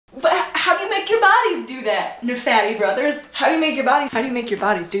make your bodies do that, fatty brothers? How do you make your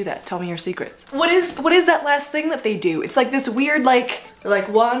bodies do that? Tell me your secrets. What is that last thing that they do? It's like this weird, like, they're like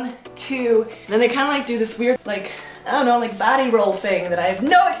 1, 2, and then they kind of like do this weird, like, I don't know, like body roll thing that I have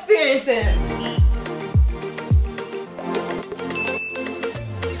no experience in.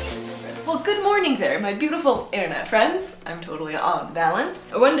 Well, good morning there, my beautiful internet friends. I'm totally on balance.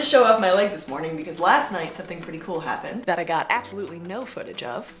 I wanted to show off my leg this morning because last night something pretty cool happened that I got absolutely no footage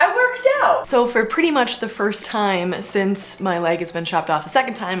of. I worked out! So for pretty much the first time since my leg has been chopped off the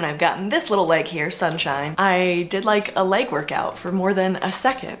second time and I've gotten this little leg here, sunshine, I did like a leg workout for more than a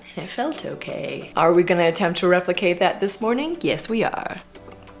second. It felt okay. Are we gonna attempt to replicate that this morning? Yes, we are.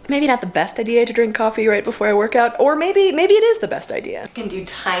 Maybe not the best idea to drink coffee right before I work out, or maybe it is the best idea. I can do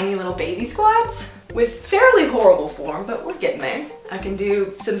tiny little baby squats with fairly horrible form, but we're getting there. I can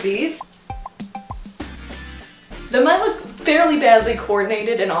do some of these. They might look fairly badly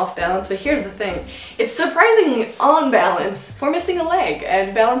coordinated and off balance, but here's the thing. It's surprisingly on balance for missing a leg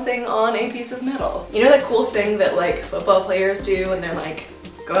and balancing on a piece of metal. You know that cool thing that like football players do and they're like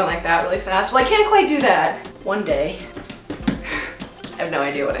going like that really fast? Well, I can't quite do that. One day. I have no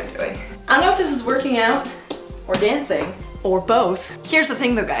idea what I'm doing. I don't know if this is working out or dancing or both. Here's the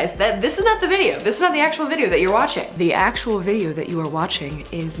thing though, guys, that this is not the video. This is not the actual video that you're watching. The actual video that you are watching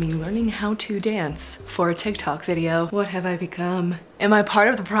is me learning how to dance for a TikTok video. What have I become? Am I part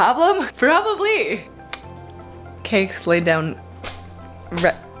of the problem? Probably. Cakes laid down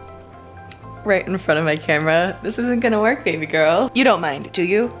right in front of my camera. This isn't gonna work, baby girl. You don't mind, do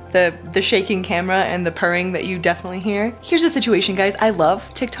you? The shaking camera and the purring that you definitely hear? Here's the situation, guys. I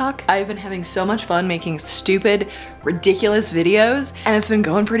love TikTok. I've been having so much fun making stupid, ridiculous videos, and it's been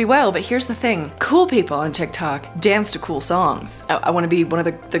going pretty well, but here's the thing. Cool people on TikTok dance to cool songs. I wanna be one of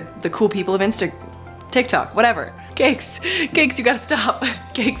the cool people of TikTok, whatever. Cakes, you gotta stop.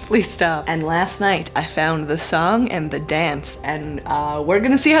 Cakes, please stop. And last night, I found the song and the dance, and we're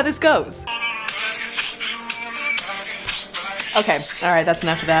gonna see how this goes. Okay, all right, that's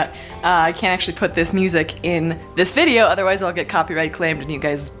enough of that. I can't actually put this music in this video, otherwise I'll get copyright claimed and you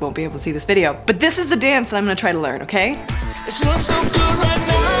guys won't be able to see this video. But this is the dance that I'm gonna try to learn, okay? It's feeling so good right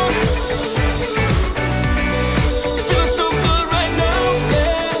now.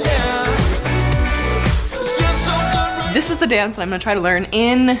 This is the dance that I'm gonna try to learn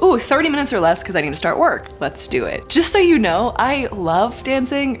in, 30 minutes or less because I need to start work. Let's do it. Just so you know, I love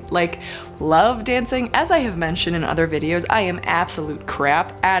dancing, love dancing. As I have mentioned in other videos, I am absolute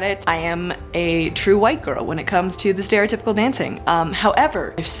crap at it. I am a true white girl when it comes to the stereotypical dancing.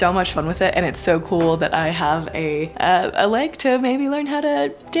 However, I have so much fun with it and it's so cool that I have a leg to maybe learn how to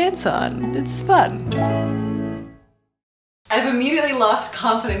dance on. It's fun. I've immediately lost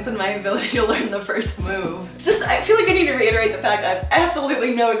confidence in my ability to learn the first move. I feel like I need to reiterate the fact I have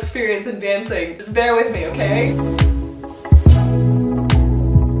absolutely no experience in dancing. Just bear with me, okay?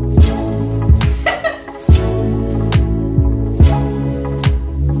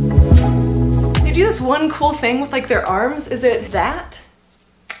 They do this one cool thing with like their arms. Is it that?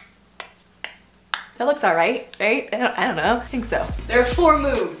 That looks all right, right? I don't know, I think so. There are 4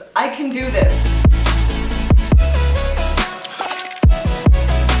 moves. I can do this.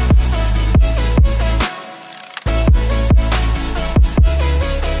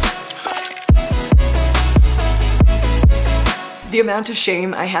 The amount of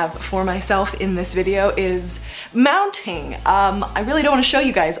shame I have for myself in this video is mounting. I really don't want to show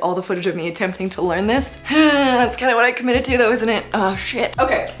you guys all the footage of me attempting to learn this. That's kind of what I committed to though, isn't it? Oh shit.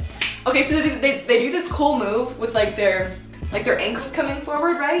 Okay, so they do this cool move with like their ankles coming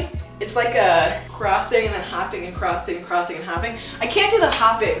forward, right? It's like a crossing and then hopping and crossing, crossing and hopping. I can't do the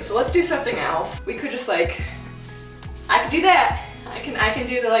hopping, so let's do something else. We could just like, I could do that. I can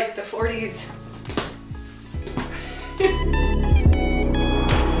do the 40s.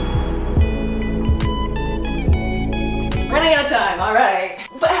 Running out of time, all right.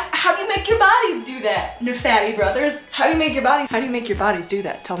 But how do you make your bodies do that, fatty brothers? How do you make your bodies do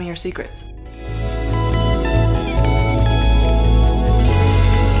that? Tell me your secrets.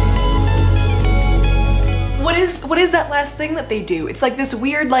 What is that last thing that they do? It's like this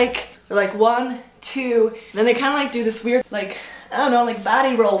weird they're like 1, 2, and then they kind of like do this weird I don't know, like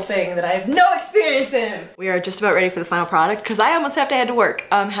body roll thing that I have no experience in. We are just about ready for the final product because I almost have to head to work.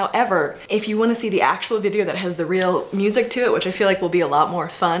 However, if you want to see the actual video that has the real music to it, which I feel like will be a lot more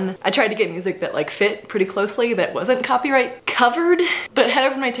fun, I tried to get music that like fit pretty closely that wasn't copyright covered. But head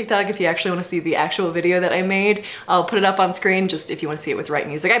over to my TikTok if you actually want to see the actual video that I made. I'll put it up on screen just if you want to see it with the right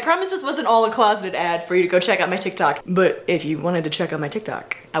music. I promise this wasn't all a closeted ad for you to go check out my TikTok, but if you wanted to check out my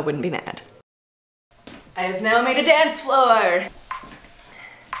TikTok, I wouldn't be mad. I have now made a dance floor.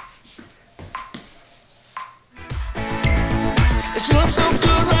 It's feeling so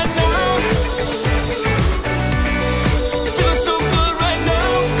good right now. Feeling so good right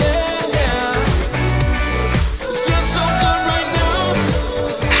now. Yeah, yeah. It's feeling so good right now.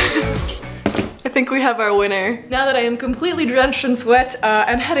 I think we have our winner. Now that I am completely drenched in sweat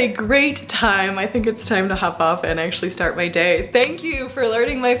and had a great time, I think it's time to hop off and actually start my day. Thank you for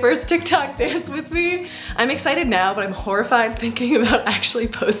learning my first TikTok dance with me. I'm excited now, but I'm horrified thinking about actually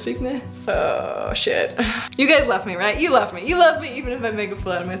posting this. Oh shit. You guys love me, right? You love me. You love me even if I make a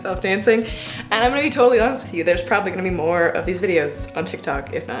fool out of myself dancing. And I'm gonna be totally honest with you, there's probably gonna be more of these videos on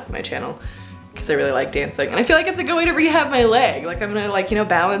TikTok, if not my channel, because I really like dancing. And I feel like it's a good way to rehab my leg. Like I'm gonna like, you know,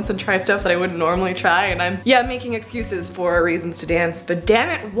 balance and try stuff that I wouldn't normally try. And I'm, yeah, making excuses for reasons to dance, but damn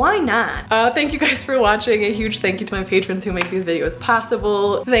it, why not? Thank you guys for watching. A huge thank you to my patrons who make these videos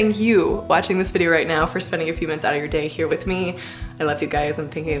possible. Thank you watching this video right now for spending a few minutes out of your day here with me. I love you guys, I'm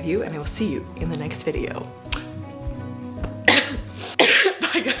thinking of you, and I will see you in the next video.